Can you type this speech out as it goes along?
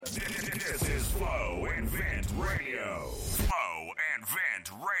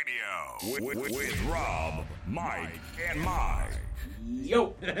with Rob, Mike, and Mike.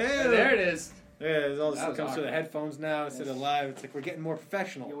 Yo, there it is. Yeah, all this That was comes through the awkward. headphones now instead of live. It's like we're getting more You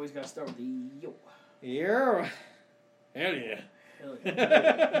professional. always got to start with the yo. Yeah. Hell yeah. Hell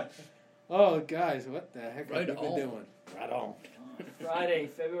yeah. Oh, guys, what the heck Right have we on. been doing? Right on. Friday,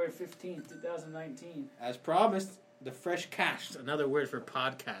 February 15th, 2019. As promised, the fresh cast, another word for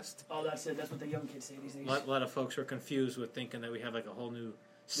podcast. Oh, that's it. That's what the young kids say these days. A lot of folks were confused with thinking that we have like a whole new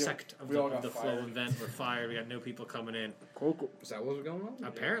sect of we all the got flow fired. event. We're fired. We got new people coming in. Is that what was going on?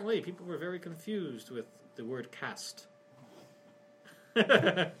 Apparently, people were very confused with the word cast.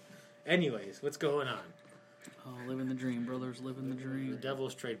 Anyways, what's going on? Oh, living the dream, brothers. Living the The dream.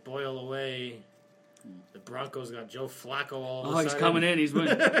 Devils trade Boyle away. The Broncos got Joe Flacco all of a Oh, sudden. he's coming in. He's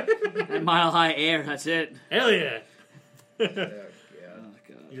winning. That mile high air. That's it. Hell yeah. Yeah. Oh,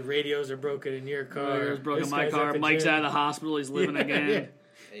 God. Your radios are broken in your car. It was broken in This my guy's car. at the Mike's gym. out of the hospital. He's living Yeah, again.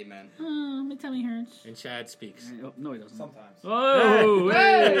 Amen. Oh, my tummy hurts. And Chad speaks. Oh, no, he doesn't. Sometimes. Oh,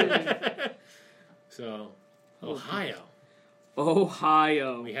 hey. So, Ohio.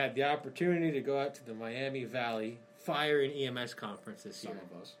 Ohio. We had the opportunity to go out to the Miami Valley Fire and EMS conference this Some year.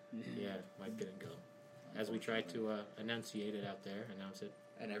 of us. Yeah, Mike didn't go. As we tried to announce it.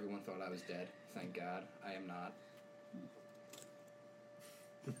 And everyone thought I was dead. Thank God. I am not.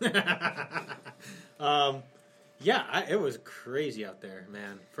 It was crazy out there,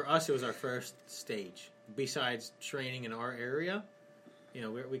 man. For us, it was our first stage. Besides training in our area, you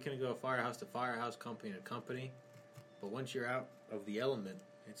know, we can go firehouse to firehouse, company to company. But once you're out of the element,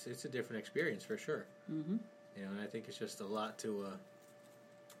 it's a different experience for sure. Mm-hmm. You know, and I think it's just a lot to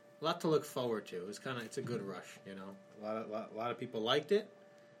look forward to. It's a good rush. You know, a lot of people liked it.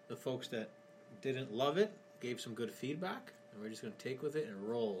 The folks that didn't love it gave some good feedback, and we're just going to take with it and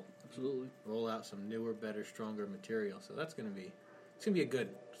Absolutely. roll out some newer, better, stronger material. So it's gonna be a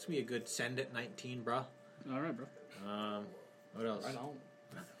good send at 19, bro. All right, bro. What else? Right on.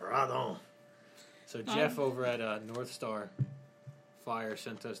 Right on. So Jeff over at North Star Fire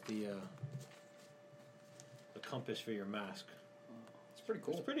sent us the compass for your mask. It's pretty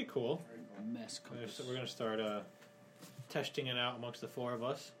cool. It's pretty cool. Mess compass. So we're gonna start testing it out amongst the four of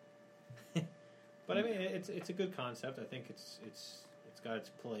us. But I mean, it's a good concept. I think it's got its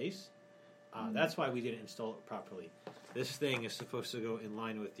place. That's why we didn't install it properly. This thing is supposed to go in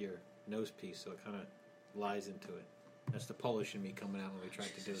line with your nose piece, so it kind of lies into it. That's the Polish in me coming out when we tried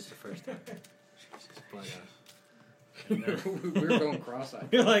to do this the first time. But We were going cross-eyed.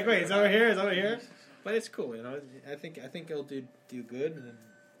 you're like, wait, it's over here, it's over here. But it's cool, you know. I think it'll do good, and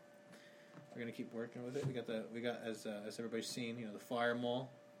we're gonna keep working with it. We got as everybody's seen, you know, the fire mall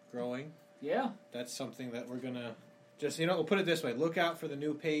growing. Yeah. That's something that we're gonna just, you know, we'll put it this way: look out for the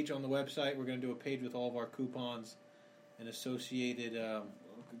new page on the website. We're gonna do a page with all of our coupons and associated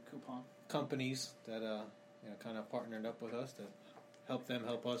Good coupon. companies that kind of partnered up with us to help them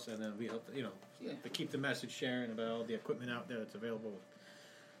help us, and then we help, you know, Yeah. to keep the message sharing about all the equipment out there that's available with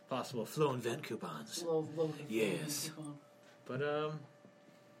possible flow and vent coupons. Low Yes. coupon. But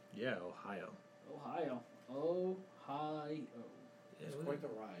yeah, Ohio. Ohio. It's quite the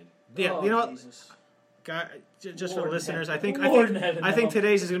ride. Yeah, Oh, you know, Jesus. just for Lord the listeners, I think Lord in heaven, I think no.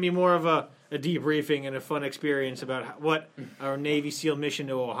 today's is going to be more of a debriefing and a fun experience about what our Navy SEAL mission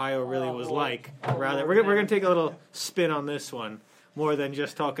to Ohio really was Lord. like. Oh, Rather, Lord, we're going man. to take a little spin on this one, more than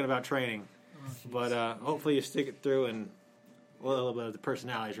just talking about training. But hopefully you stick it through, and a little bit of the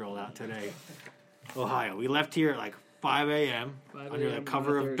personalities roll out today. Ohio. We left here at like 5 a.m. 5 under the a.m.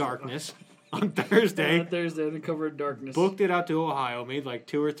 cover on of Thursday. darkness on Thursday. On Thursday, in the cover of darkness. Booked it out to Ohio. Made like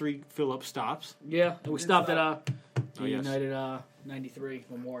 2 or 3 fill-up stops. Yeah, and we stopped at the Oh, yes. United 93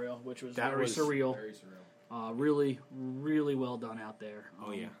 Memorial, which was That very was surreal. Very surreal. Really, really well done out there.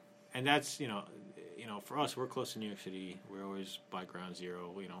 Oh yeah, and that's you know for us, we're close to New York City. We're always by ground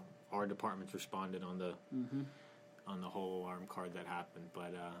zero. You know, our departments responded on the whole alarm card that happened.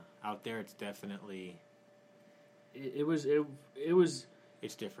 But out there, it's definitely It was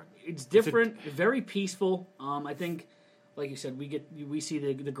it's different. It's different, very peaceful. I think, like you said, we see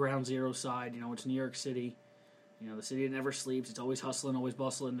the ground zero side. You know, it's New York City. You know, the city that never sleeps. It's always hustling, always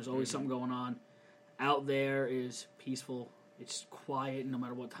bustling. There's always something going on. Out there is peaceful. It's quiet, no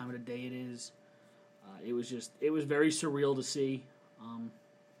matter what time of the day it is. It was very surreal to see.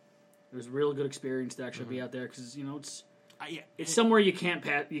 It was a real good experience to actually be out there because you know it's somewhere you can't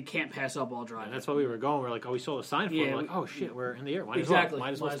pass up while driving. And that's why we were going. We're like, oh, we saw the sign for it. Yeah, We're like, oh shit, we're in the air. Might exactly.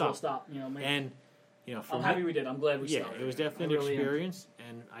 Might as well stop. You know, And you know, for I'm me- happy we did. I'm glad we Yeah, stopped. it was I definitely an really am. experience,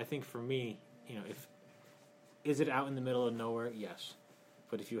 and I think for me, you know, is it out in the middle of nowhere? Yes,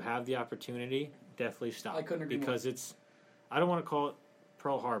 but if you have the opportunity, definitely stop. I couldn't agree because more. it's. I don't want to call it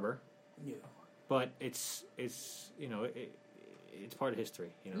Pearl Harbor, No. but it's it's part of history.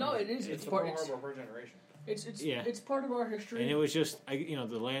 No, it is. It's It's the part. Pearl It's, Harbor first generation. it's part of our history. And it was just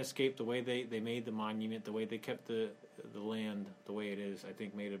the landscape, the way they made the monument, the way they kept the land the way it is. I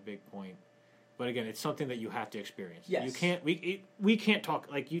think made a big point. But again, it's something that you have to experience. Yes. You can't. We can't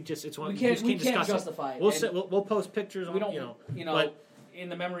talk like you just. It's one. we you can't. just We can't can't discuss justify it. We'll, And we'll post pictures. we don't. but in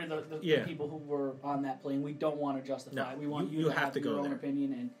the memory of the Yeah. people who were on that plane, we don't want to justify No, it. We want you you, have to your go own there.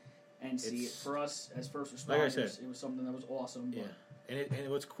 opinion and see it. It's- For us as first responders, Like I said. it was something that was awesome. yeah, But and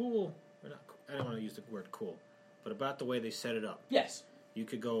what's cool, or not, I don't want to use the word cool, but about the way they set it up. yes, You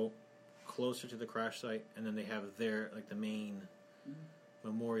could go closer to the crash site, and then they have their the main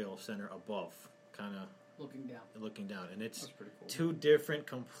memorial center above, kind of looking down. looking down, and it's That's pretty cool. two different,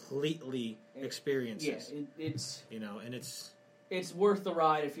 completely Yeah, experiences. it's And it's worth the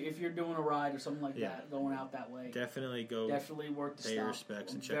ride if you're doing a ride or something like Yeah. that, going out that way. definitely go. Definitely worth the pay your stop.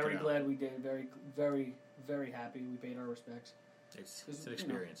 respects and I'm check very it out. glad we did. Very, very, very happy we paid our respects. It's 'Cause, an you know,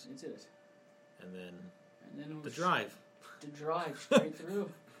 experience, it is. and then And then it the was drive. The drive straight through.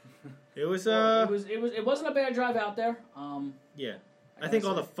 It was It wasn't a bad drive out there. yeah. I gotta think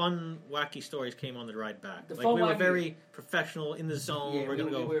all say- the fun, wacky stories came on the ride back. The Like fun, we were wacky- very professional in the zone. Yeah, we're gonna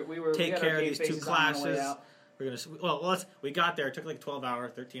go we take had care our of game these two faces on our way classes. out We're gonna we got there. It took like 12-hour,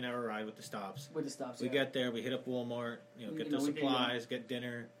 13-hour ride with the stops. with the stops. We yeah. get there. We hit up Walmart. Get the we did, supplies, get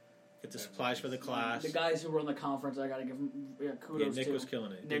dinner, get the supplies for the class. The guys who run the conference, I got to give them kudos Nick to. was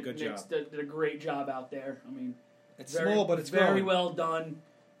killing it. Did a Nick, good Nick's job. did a great job out there. I mean, It's very, small, but it's very growing. well done,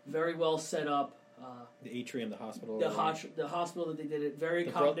 very well set up. The atrium, the hospital. The hospital that they did it very the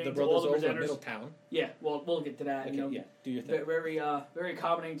accommodating to brothers all the over in presenters. Middletown. Yeah, well, we'll get to that. Okay, you know, yeah, do your thing. very very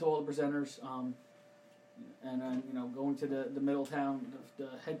accommodating to all the presenters. And then going to the Middletown, the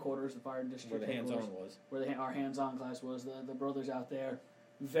headquarters, the fire district Where the headquarters, hands-on was. where our hands-on class was. The brothers out there,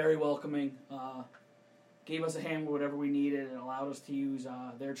 very welcoming. Gave us a hand with whatever we needed and allowed us to use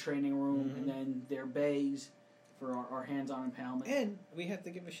their training room and then their bays for our hands-on impoundment. And we have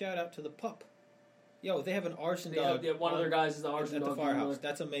to give a shout out to the pup. Yo, they have an arson They dog. have, one of their guys is the arson at the dog firehouse. handler.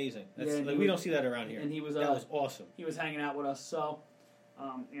 That's amazing. That's, Yeah, and like, he we was- don't see that around here. and he was that was awesome. he was hanging out with us. So,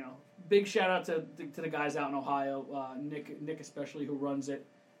 big shout out to the guys out in Ohio, Nick especially, who runs it.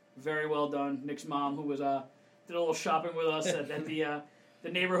 Very well done. Nick's mom, who was did a little shopping with us at the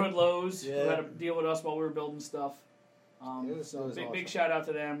neighborhood Lowe's, who had to deal with us while we were building stuff. It was big awesome. shout out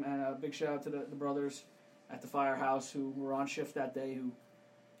to them, and a big shout out to the brothers at the firehouse who were on shift that day. Who,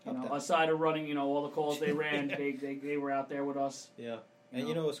 aside of running, all the calls they ran, they were out there with us. Yeah. And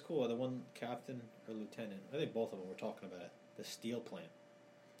what's cool? The one captain or lieutenant, I think both of them were talking about it. The steel plant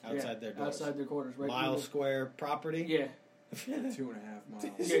outside their doors. Outside their quarters, right? Mile square property. Yeah. 2.5 miles.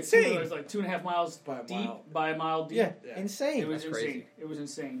 It's Yeah, insane. It was like 2.5 miles By a deep mile. by a mile deep. Yeah, Yeah. insane. It was That's insane. crazy. It was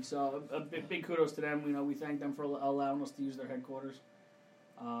insane. So a big kudos to them. We thank them for allowing us to use their headquarters.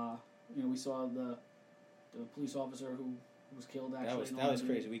 We saw the police officer who was killed. Actually, That was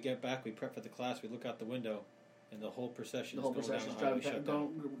crazy. We get back, we prep for the class, we look out the window, and the whole procession The whole is going procession's down the highway driving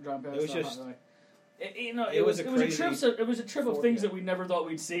shut down. past It was the just- highway. It it was was a a crazy trip. It was a trip of things yeah. that we never thought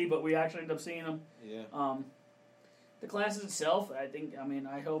we'd see, but we actually ended up seeing them. Yeah. The classes itself,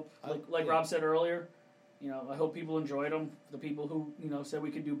 I hope, like yeah. Rob said earlier, I hope people enjoyed them. The people who said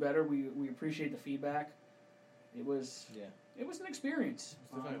we could do better, we appreciate the feedback. It was an experience.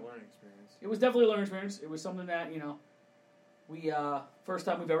 It's definitely a learning experience. It was definitely a learning experience. It was something that we first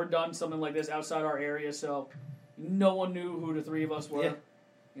time we've ever done something like this outside our area, so no one knew who the three of us were.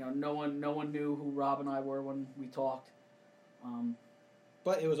 Yeah. No one knew who Rob and I were when we talked.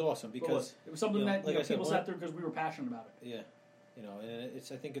 But it was awesome because it was something that like I said, people sat through because we were passionate about it. yeah, and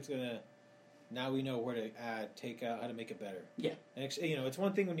I think it's gonna. Now we know where to add, take out, how to make it better. Yeah. And it's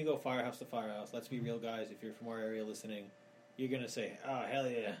one thing when you go firehouse to firehouse. Let's be real, guys. If you're from our area listening, you're gonna say, "Oh hell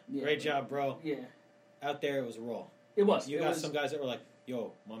yeah, Yeah. great job, bro." Yeah, Out there, it was raw. it was. You It got was, some guys that were like,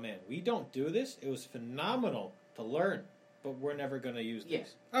 "Yo, my man, we don't do this. It was phenomenal to learn, but we're never going to use this."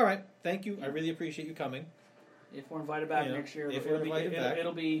 Yeah. All right, thank you. I really appreciate you coming. If we're invited back You know, next year, if we're invited back,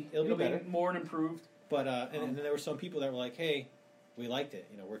 it'll be better. more and improved. But and then there were some people that were like, "Hey, we liked it.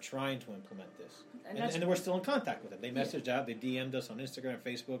 We're trying to implement this," and we're still in contact with them. They messaged out, they DM'd us on Instagram,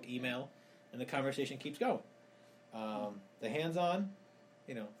 Facebook, email, and the conversation keeps going. The hands-on,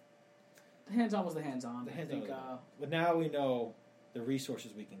 The hands-on was the hands-on. The I hands-on think, was but now we know the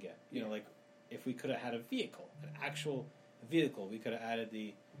resources we can get. Like if we could have had a vehicle, an actual vehicle, we could have added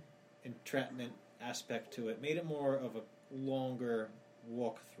the entrapment aspect to it, made it more of a longer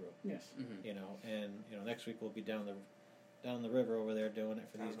walkthrough. yes. And next week we'll be down the river over there doing it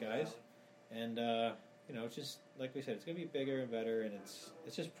for these guys, and it's just like we said, it's going to be bigger and better, and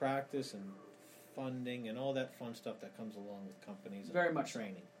it's just practice and funding and all that fun stuff that comes along with companies. Very and much so.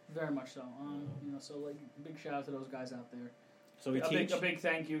 training. Very much so. So like big shout out to those guys out there. So we a teach. big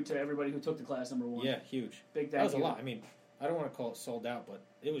thank you to everybody who took the class number 1. Yeah, huge. Big thank That was you. a lot. I mean, I don't want to call it sold out, but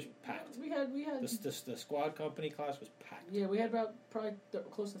it was packed. We had The squad company class was packed. yeah, we had about probably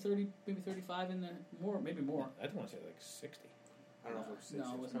close to 30, maybe 35 in there, maybe more. I don't want to say like 60. I don't know if it was 60. No, it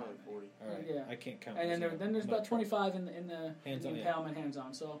It was wasn't probably that 40. All right, Yeah. I can't count. And then there's about 25 in the Hands-on, yeah. empowerment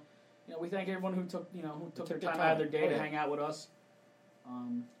hands-on. So, we thank everyone who took Took their their time out of their time. day Oh, to yeah. hang out with us.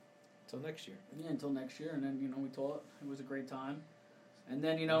 Until next year. Yeah, until next year, and then we taught. It was a great time. And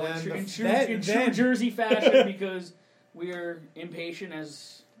then Then in the- true then- Jersey fashion, because we are impatient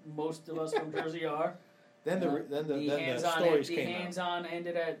as most of us from Jersey are. Then the stories the came out. hands-on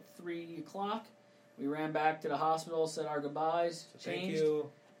ended at 3:00. We ran back to the hospital, said our goodbyes, So thank changed, you.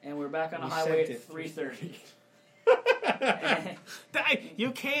 and we're back on the We highway sent at it. 3:30.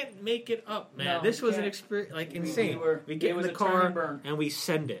 You can't make it up, man. No, this you was an can't. experience, like We insane. were- We get it in was the a turn car and burn. and we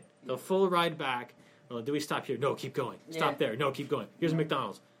send it. The full ride back. Well, do we stop here? No, keep going. Stop Yeah. there. No, keep going. Here's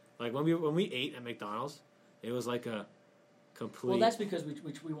McDonald's. Like when we ate at McDonald's, it was like a complete. Well, that's because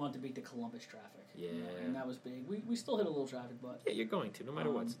we wanted to beat the Columbus traffic. Yeah. And that was big. We still hit a little traffic, but Yeah, you're going to no matter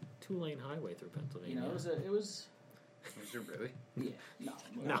what. It's a 2-lane highway through Pennsylvania. it was Was it really? yeah no.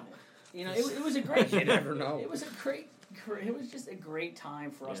 No. It was a great. You never know. It was it was just a great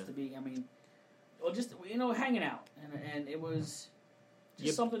time for us Yeah. to be. I mean, just hanging out, and it was just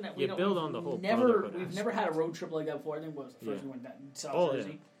You- something that we you don't build on the whole never brotherhood we've aspect. never had a road trip like that before. I think it was the first Yeah. we went down South Oh, yeah.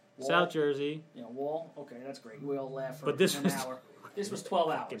 Jersey. Wall, South Jersey. Wall. Okay, that's great. We all laughed for But this an was- hour. This was 12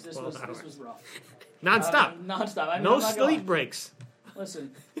 hours. Fucking This 12 was hours. this was rough. Non-stop. Nonstop. I mean, No I'm not gonna sleep lie. breaks.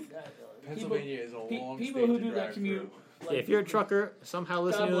 Listen, Pennsylvania is a long people state who to do that drive commute. through. Like, If you're a trucker, somehow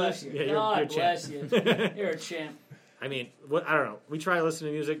listening God to bless this, you. yeah, you're God a bless champ. you. You're a champ. I mean, I don't know. We tried to listen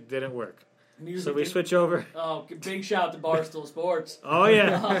to music, didn't work. Music. So we switch over. Oh, big shout out to Barstool Sports. Oh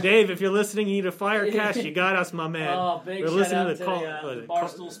yeah, Dave, if you're listening, you need a fire cast. You got us, my man. Oh, big We're shout listening out to to Call- the, what is it?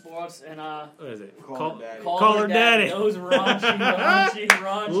 Barstool Sports and What is it? Call Her Daddy. Call Her Daddy. Those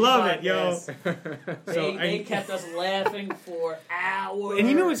raunchy Love it, yo. podcasts. So They kept us laughing for hours. And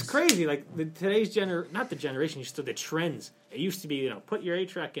you know what's crazy? Like today's not the generation, used to the trends. It used to be, put your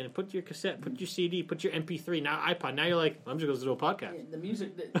 8-track in, put your cassette, put your CD, put your MP3. Now iPod. Now you're like, I'm just going to do a podcast. Yeah,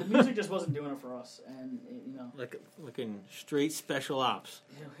 the music just wasn't doing it for us, and Like looking straight special ops.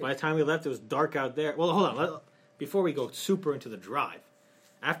 By the time we left, it was dark out there. Well, hold on. Before we go super into the drive,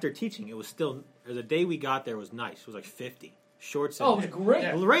 after teaching, it was still. The day we got there was nice. It was like 50. Shorts. Oh, it was great.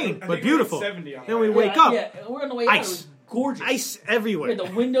 Yeah. Rain, I but think beautiful. We hit 70 on Then the we way. wake up. Yeah, we're on the way out. It Ice. was gorgeous. Ice We everywhere. had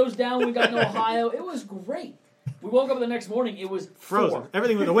the windows down. We got in Ohio. It was great. We woke up the next morning. It was Frozen. 4.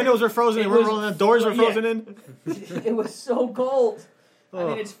 Everything. The windows were frozen. It They weren't was- rolling. The doors were yeah. frozen in. It was so cold. I Oh.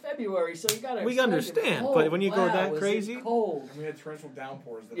 mean, it's February, so you gotta. We expect it understand, cold. but when you go Wow, that was it crazy- cold. And we had torrential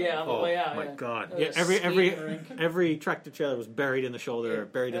downpours. Yeah, on the way out. my yeah. God! It Yeah, was every skating rink. every tractor trailer was buried in the shoulder, Yeah, or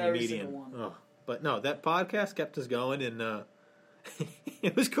buried in the every median. single one. Oh, but no, that podcast kept us going, and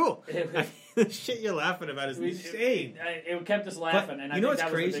it was cool. It was- The shit you're laughing about is insane. It kept us laughing, and I you know think what's that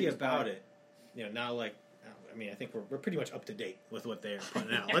was the crazy biggest about part. it? Now, like, I mean, I think we're pretty much up to date with what they're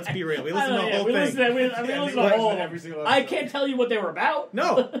putting out. Let's be real. We I listened to know, the yeah, whole we thing. listened to- we listened to the whole. every single I episode. can't tell you what they were about.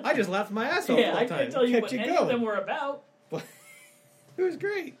 No, I just laughed my ass off Yeah, all I the time. can't tell you Kept what you any going. of them were about. It was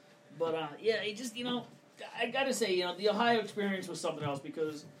great. But yeah, it just I gotta say, the Ohio experience was something else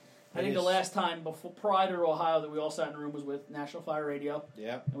because I It think the is. last time prior to Ohio that we all sat in a room was with National Fire Radio,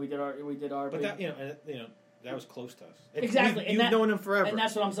 Yeah, and we did our. but big, that that was close to us. Exactly, and You've that- known him forever. and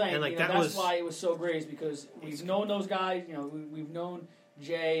that's what I'm saying. And, like, that's that was- why it was so great is because we've known those guys. We've known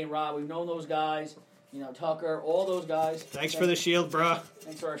Jay and Rob. We've known those guys. Tucker, all those guys. Thanks for the shield, bro.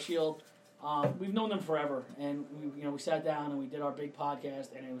 Thanks for our shield. We've known them forever, and we sat down and we did our big podcast,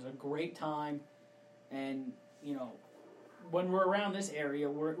 and it was a great time. And when we're around this area,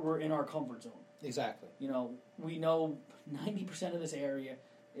 we're in our comfort zone. Exactly. We know 90% of this area.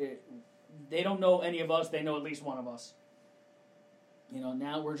 They don't know any of us. They know at least one of us.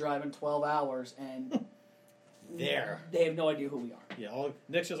 Now we're driving 12 hours, and There. they have no idea who we are. Yeah,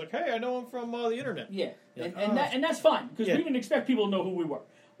 Nick's just like, hey, I know him from the internet. Yeah, Yeah. and that's fine because Yeah. we didn't expect people to know who we were.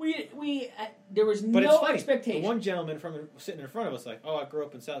 We there was But no it's funny. expectation. The one gentleman sitting in front of us, like, oh, I grew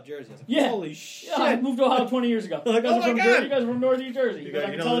up in South Jersey. I was like, Yeah. holy shit. Yeah, I moved to Ohio 20 years ago. Like, you guys oh are my from God. Jersey. You guys are from Northeast Jersey. You Because got-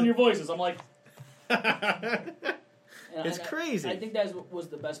 I you can know tell in the- your voices. I'm like, It's crazy. I think that was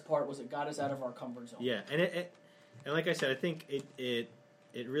the best part. Was it got us out of our comfort zone. Yeah, and like I said, I think it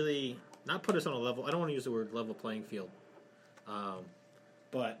really not put us on a level. I don't want to use the word level playing field,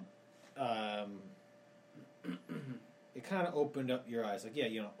 but it kind of opened up your eyes. Like, yeah,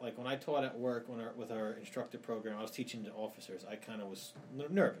 like when I taught at work with our instructor program, I was teaching the officers. I kind of was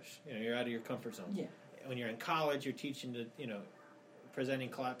nervous. You're out of your comfort zone. Yeah. When you're in college, you're teaching presenting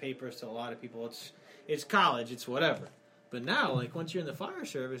papers to a lot of people. It's college. It's whatever. But now, like once you're in the fire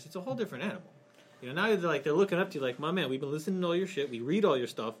service, it's a whole different animal. Now they're looking up to you like, my man, we've been listening to all your shit. We read all your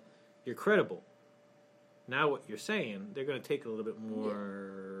stuff. You're credible. Now what you're saying, they're going to take a little bit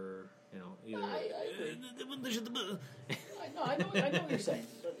more, either... I agree. I know what you're saying,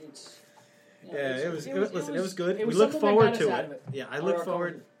 but it's... it was good. It was we look something forward that got us to out it. of it. Yeah, I look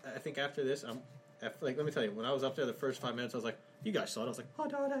forward. I think after this, let me tell you, when I was up there the first 5 minutes, I was like, you guys saw it. I was like, oh,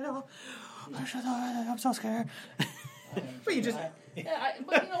 no. I'm so scared. But you just...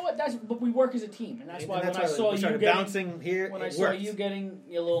 but you know what? But we work as a team, and that's why when I saw you bouncing here, when I saw you getting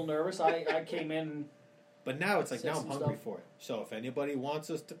a little nervous, I came in. But now it's like, now I'm hungry for it. So if anybody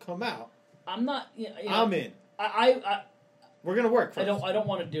wants us to come out, I'm not. I'm in. We're gonna work. First. I don't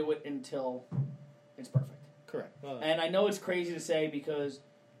want to do it until it's perfect. Correct. And I know it's crazy to say because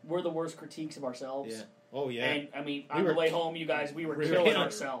we're the worst critiques of ourselves. Yeah. Oh yeah. And I mean, on the way home, you guys, we were killing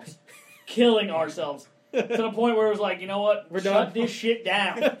ourselves, killing ourselves. To the point where it was like, you know what? Shut this shit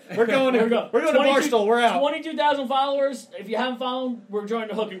down. We're going to Barstool. We're out. 22,000 followers. If you haven't followed, we're joining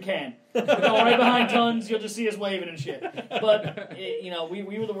the Hook and Can. We're going right behind Tons. You'll just see us waving and shit. But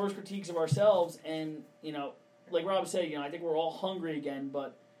we were the worst critiques of ourselves, and like Rob said, I think we're all hungry again.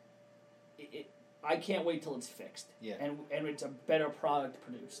 But I can't wait till it's fixed. Yeah. And it's a better product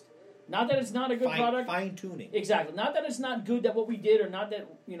produced. Not that it's not a good product. Fine tuning. Exactly. Not that it's not good that what we did, or not that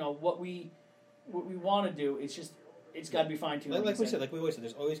what we want to do. It's just it's got to be fine tuned. Like we always said,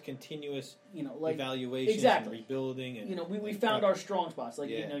 there's always continuous evaluation, exactly. and rebuilding, and we found our strong spots. Like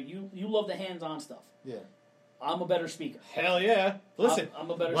you love the hands-on stuff. Yeah, I'm a better speaker. Hell yeah! Listen, I'm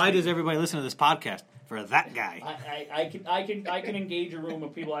a better. Why speaker. does everybody listen to this podcast? For that guy. I can engage a room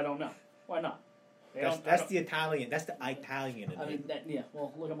of people I don't know. Why not? That's the Italian. That's the Italian. I mean,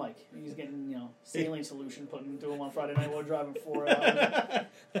 well, look at Mike. He's getting saline solution put into him on Friday night while driving 4 hours.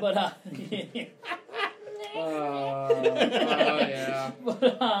 But yeah.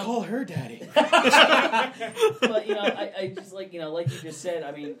 But, call her daddy. But I just like you just said.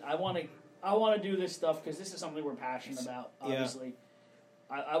 I mean, I want to do this stuff because this is something we're passionate about. Obviously,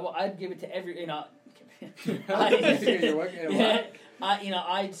 I'd give it to every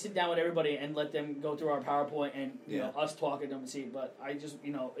I'd sit down with everybody and let them go through our PowerPoint and us talking to them and see. But I just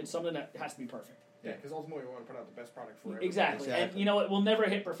it's something that has to be perfect. Yeah, because ultimately we want to put out the best product for everybody. Exactly. And we'll never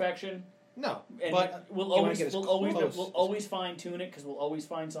hit perfection. No, and but we'll always fine tune it because we'll always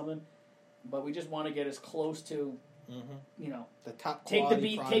find something. But we just want to get as close to the top take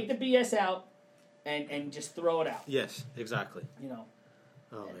the BS out and just throw it out. Yes, exactly.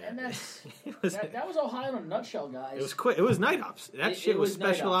 Oh, and that was Ohio in a nutshell, guys. It was quick. It was night ops. That shit was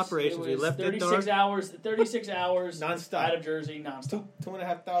special operations. We left it dark. 36 hours nonstop out of Jersey, nonstop.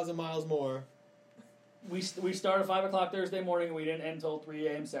 2,500 miles more. We started 5 o'clock Thursday morning, and we didn't end until 3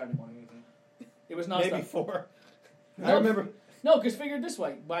 a.m. Saturday morning. Mm-hmm. It was nonstop. Maybe 4. I remember. No, because figure it this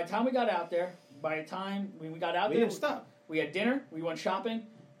way: by the time we got out there, we didn't stop. We had dinner. We went shopping.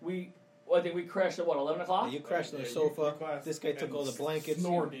 I think we crashed at 11 o'clock? Yeah, you crashed on the sofa. This guy took all the blankets.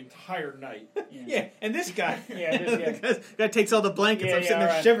 Snored the entire night. Yeah, and this guy. this guy takes all the blankets. I'm sitting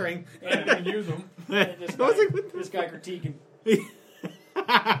there shivering. I didn't even use them. This guy critiquing.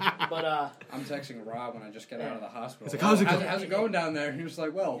 But I'm texting Rob when I just get out of the hospital. It's like, how's it going down there? He was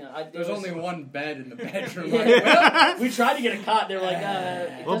like, there's only one bed in the bedroom. We tried to get a cot. They were like,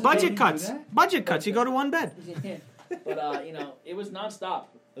 budget cuts. Budget cuts. You go to one bed. But it was nonstop.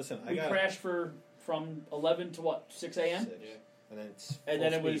 Listen, we crashed from 11 to 6 a.m. 6. Yeah. And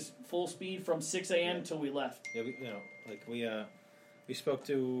then it was full speed from 6 a.m. until we left. Yeah, we spoke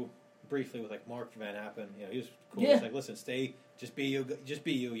to briefly with Mark Van Appen. He was cool. Yeah. He was like, listen, stay, just be you,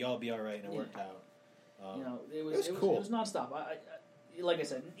 y'all be all right, and it worked out. It was cool. It was nonstop. I like I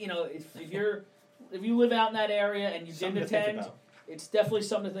said, if you live out in that area and you didn't attend, it's definitely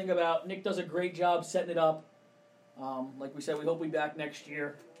something to think about. Nick does a great job setting it up. Like we said, we hope we'll be back next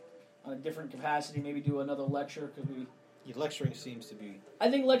year on a different capacity. Maybe do another lecture because lecturing seems to be. I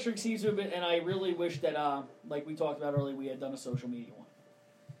think lecturing seems to have been, and I really wish that, like we talked about earlier, we had done a social media one.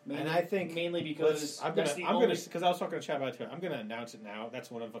 And I think mainly because because I was talking to Chad about it. I'm gonna announce it now. That's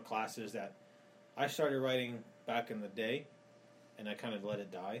one of the classes that I started writing back in the day, and I kind of let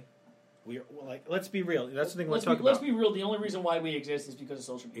it die. Let's be real. That's the thing we're talking about. Let's be real. The only reason why we exist is because of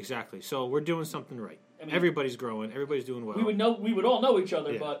social media. Exactly. So we're doing something right. Everybody's growing. Everybody's doing well. We would all know each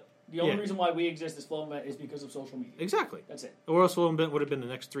other, but the only reason why we exist as Flowman is because of social media. Exactly. That's it. Or else Flowman would have been the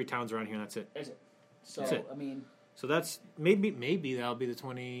next 3 towns around here, and that's it. That's it. So That's it. I mean, So that's maybe that'll be the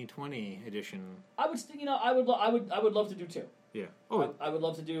 2020 edition. I would I would love to do 2. Yeah. I would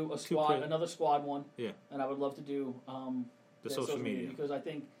love to do a squad, another squad one. Yeah. And I would love to do the social media because I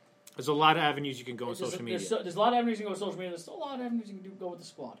think there's a lot of avenues you can go on social media. There's a lot of avenues you can go on social media. There's still a lot of avenues you can go with the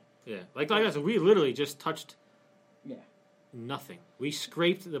squad. Yeah. Like I said, we literally just touched. Yeah. Nothing. We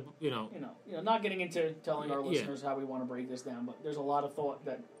scraped the. Not getting into telling our Yeah. listeners how we want to break this down, but there's a lot of thought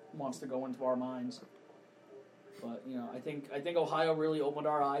that wants to go into our minds. But I think Ohio really opened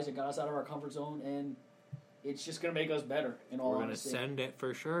our eyes. It got us out of our comfort zone, and it's just going to make us better. In all We're honesty, gonna send it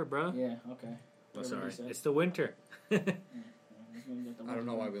for sure, bro. Yeah. Okay. Oh, sorry. It's the winter. I don't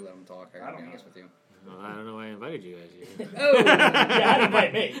know why we let him talk. I gotta be honest with you. Well, I don't know why I invited you guys here. Yeah, I'd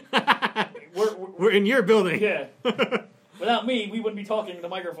invite me. We're in your building. Yeah. Without me, we wouldn't be talking to the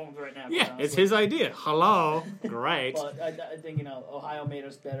microphones right now. Yeah, it's his idea. Hello. Great. But I think Ohio made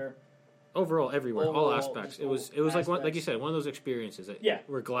us better. Overall, everywhere, all Overall, aspects. just It was all like you said, one of those experiences that Yeah.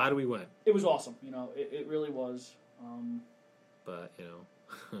 we're glad we went. It was awesome. It really was. But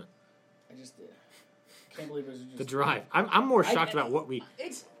I just can't believe it was just the drive. I'm more shocked about what we.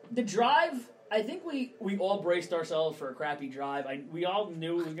 It's the drive. I think we all braced ourselves for a crappy drive. We all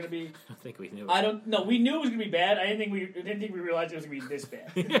knew it was going to be. I think we knew. We knew it was going to be bad. I didn't think we realized it was going to be this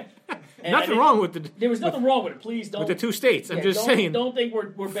bad. Nothing wrong with the. There was nothing wrong with it. Please don't. With the 2 states, I'm just saying. Don't think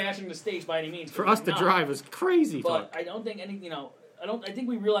we're bashing the states by any means. For us, the drive was crazy. But I don't think any. I think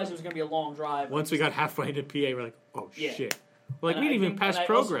we realized it was going to be a long drive. Once we got halfway into PA, we're like, oh Yeah. shit. Like And we I didn't even think- pass and I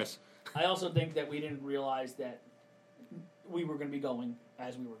progress. I also think that we didn't realize that we were going to be going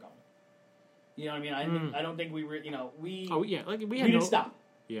as we were going. You know what I mean? I don't think we were. We. Oh yeah, like we had didn't stop.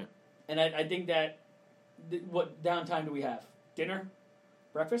 Yeah. And I think that what downtime do we have? Dinner,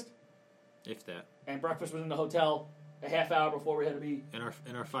 breakfast, If that. and breakfast was in the hotel a half hour before we had to be. In our I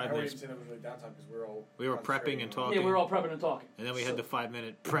 5 wouldn't minutes, even say it was really downtime because we were prepping and talking. Yeah, we were all prepping and talking. And then we had the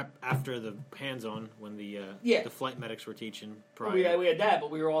 5-minute prep after the hands-on when the Yeah. the flight medics were teaching prior. We had that,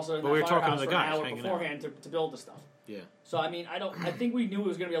 but we were also in But that we were talking to firehouse the for guys, an hour hanging out. beforehand to build the stuff. Yeah. So I mean, I think we knew it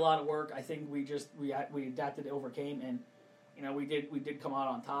was going to be a lot of work. I think we adapted, overcame, and we did come out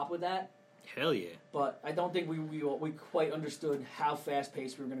on top with that. Hell yeah. But I don't think we quite understood how fast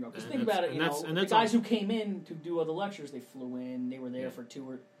paced we were going to go. Because And think that's- about it, and the that's guys who came in to do other lectures, they flew in, they were there for 2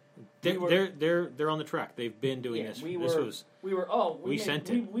 or. They're on the track. They've been doing this. We made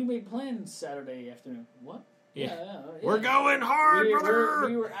plans Saturday afternoon. What? Yeah. We're going hard, brother.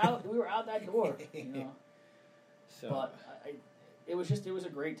 We were out that door. So But it was a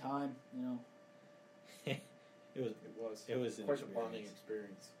great time. it was an quite a bonding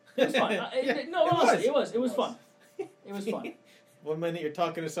experience. experience. It was fun. Honestly, it was fun. It was fun. 1 minute you're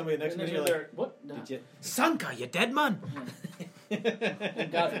talking to somebody, the next And then minute you're you're like, there. What? No. did you? Sanka, you dead man.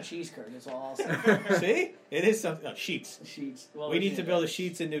 Thank God for cheese curd. That's all I'll say. See? It is something. Oh, sheets. Sheets. Well, We need to build a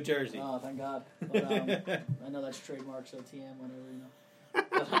sheets in New Jersey. Oh, thank God. But, I know that's trademark, so TM, whatever,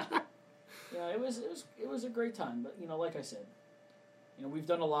 But, it was a great time. But like I said, we've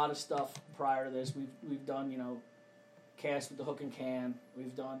done a lot of stuff prior to this. We've done cast with the Hook and Can.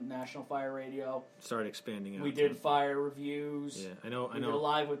 We've done National Fire Radio. Started expanding out. We did fire reviews. Yeah, I know. We did a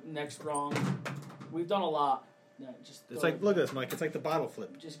live with Next Strong. We've done a lot. Yeah, It's like, look at this, Mike. It's like the bottle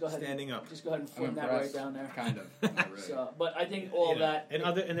flip. Just go ahead. Standing up. Just go ahead and flip I'm that right impressed. down there. Kind of. Not really. So, but I think all that. And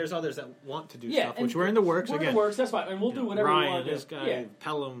there's others that want to do Yeah, stuff, and which we're in the works We're again. in the works. That's fine, and we'll do whatever we Ryan, want to do. this guy, Yeah.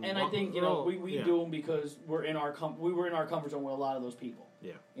 Pelham. And I think we yeah. do them because we're in our we were in our comfort zone with a lot of those people.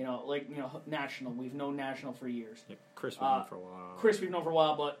 Yeah. National. We've known National for years. Yeah, Chris was on for a while. Chris we've known for a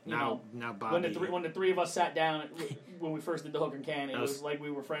while, but now Bobby. when the three of us sat down when we first did the Hook and Can, it That was was- like we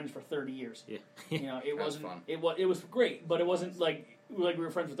were friends for 30 years. Yeah. It That was wasn't. fun. It was great, but it wasn't like we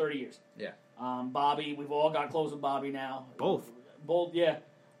were friends for 30 years. Yeah. Bobby, we've all got close with Bobby now. Both. Yeah.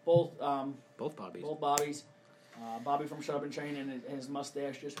 Both. Both Bobbies. Both Bobbies. Bobby from Shut Up and Train and his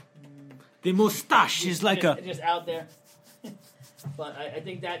mustache just The mustache is like just out there. But I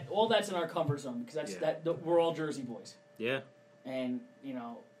think that all that's in our comfort zone because we're all Jersey boys. Yeah. And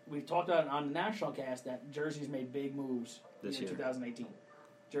we've talked about on the national cast that Jersey's made big moves This in year. 2018.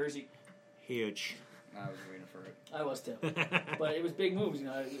 Jersey, Huge. I was waiting for it. I was too, but it was big moves.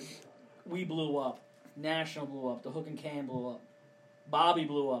 We blew up. National blew up. The Hook and Can blew up. Bobby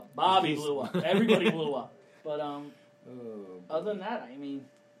blew up. Bobby blew up. Everybody blew up. But other than that, I mean,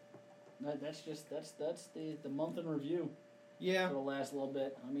 that's the month in review. Yeah. For the last little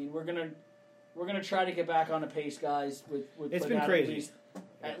bit. I mean, we're gonna try to get back on the pace, guys. With It's putting been out crazy.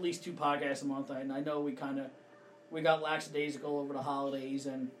 At least 2 podcasts a month. And I know we got lackadaisical over the holidays,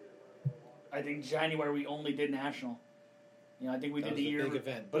 and I think January we only did national. I think we That did was the a year big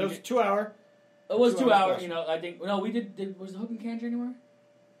event, but it was 2 hour. It was 2 hours. plus. You know, I think. No, we did. Was the Hook and Can January?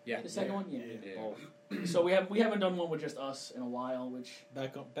 Yeah. The second one. Yeah. Both. So we haven't done one with just us in a while, which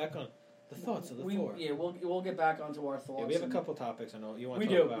Back on the thoughts of the we four. yeah we'll get back onto our thoughts. Yeah, we have a and couple topics. I know you want. We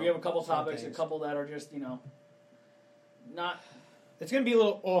to talk do. About We have a couple some topics, a things. couple that are just not. It's going to be a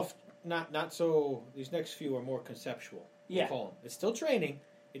little off. Not so. These next few are more conceptual. Yeah. we'll call 'em. It's still training.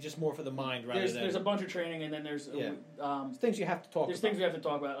 It's just more for the mind rather than. There's a bunch of training, and then there's things you have to talk. there's about. things we have to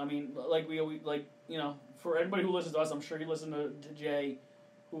talk about. I mean, like for everybody who listens to us, I'm sure you listen to Jay,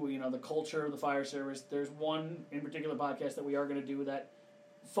 who the culture of the fire service. There's one in particular podcast that we are going to do that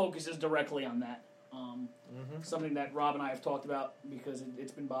focuses directly on that. Something that Rob and I have talked about because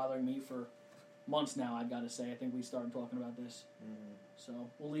it's been bothering me for months now. I've got to say, I think we started talking about this, so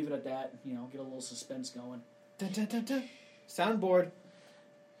we'll leave it at that. Get a little suspense going. Dun, dun, dun, dun. Soundboard.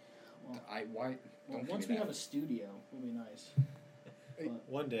 Well, once we have a studio, it'll be nice. But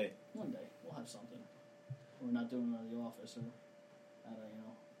One day. one day we'll have something. We're not doing it out of the office or at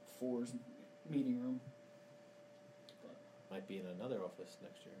a Fours meeting room. Might be in another office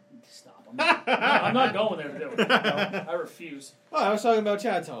next year. Stop! I'm not going there to do it. No, I refuse. Oh, I was talking about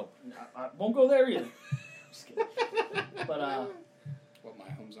Chad's home. I won't go there either. Just kidding. But Well, my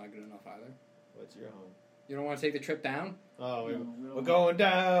home's not good enough either. What's your home? You don't want to take the trip down? Oh, we we're don't going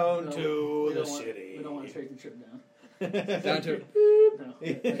down we to the don't want- city. we don't want to take the trip down. Down to... No.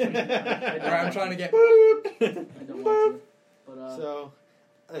 Where I'm trying to get... I don't want to. But So,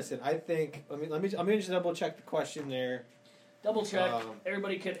 listen, I think I'm gonna just double check the question there. double check.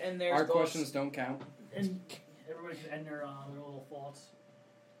 Everybody can end their Our thoughts. questions don't count. And everybody can end their little thoughts.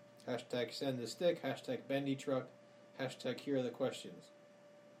 Hashtag send the stick. Hashtag bendy truck. Hashtag here are the questions.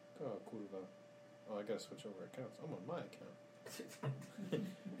 Oh, kurva. Oh, I gotta switch over accounts. I'm on my account.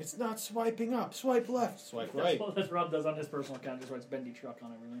 It's not swiping up. Swipe left. Swipe right. That's what Rob does on his personal account. Just writes Bendy Truck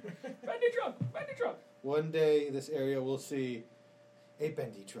on everything. Bendy Truck. Bendy Truck. One day, this area will see a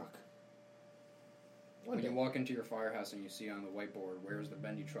bendy truck. One When day. you walk into your firehouse and you see on the whiteboard, where's the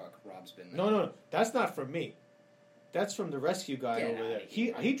bendy truck? Rob's been there. No. That's not from me. That's from the rescue guy Get over there.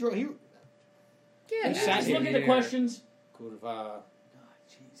 outta He drove. He Get sat Just here. look at the questions. kurva. Oh,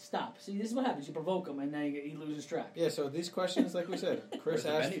 jeez. Stop. See, this is what happens. You provoke him, and then he loses track. Yeah. So these questions, like we said, Where's the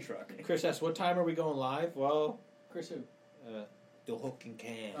bendy truck? Chris asked, "What time are we going live?" Well, Chris who? the hook and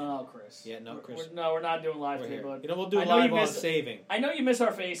can. Oh, Chris. Yeah, no, Chris. We're not doing live We're today, here. bud. You know, we'll do I know live you on miss- saving. I know you miss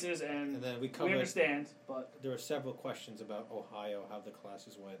our faces, and And then we we covered. understand, but There were several questions about Ohio, how the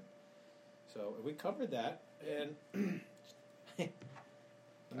classes went. So we covered that, and That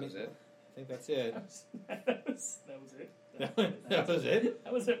was it? I think that's it. that was it. That was it.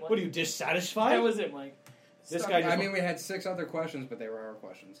 That was it, Mike. What are you dissatisfied? That was it, Mike. This Stop. guy just I mean, we had 6 other questions, but they were our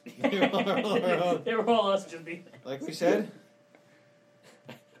questions. They were all our own. They were all us just being. Like we said.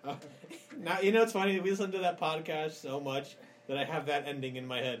 Now you know it's funny. We listen to that podcast so much that I have that ending in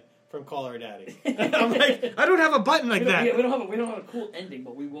my head from Call Her Daddy. I'm like, I don't have a button like that. We don't have a cool ending,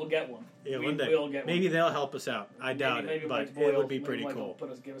 but we will get one. Yeah, we one day. will get Maybe one. they'll help us out. I doubt Maybe it, but Mike it Boyle- would be maybe pretty Mike will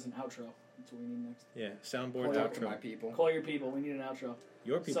cool. give us an outro. That's what we need next. Yeah, soundboard Talk to my outro. people. Call your people. We need an outro.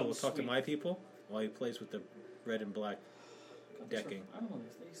 Your people Something will talk to sweet. my people while he plays with the red and black decking. I don't know.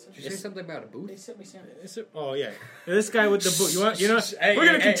 Did you say something about a They booth? sent me samples. Oh yeah, this guy with the booth. You know, Hey, we're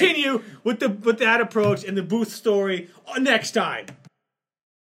gonna hey, hey. continue with that approach and the booth story next time.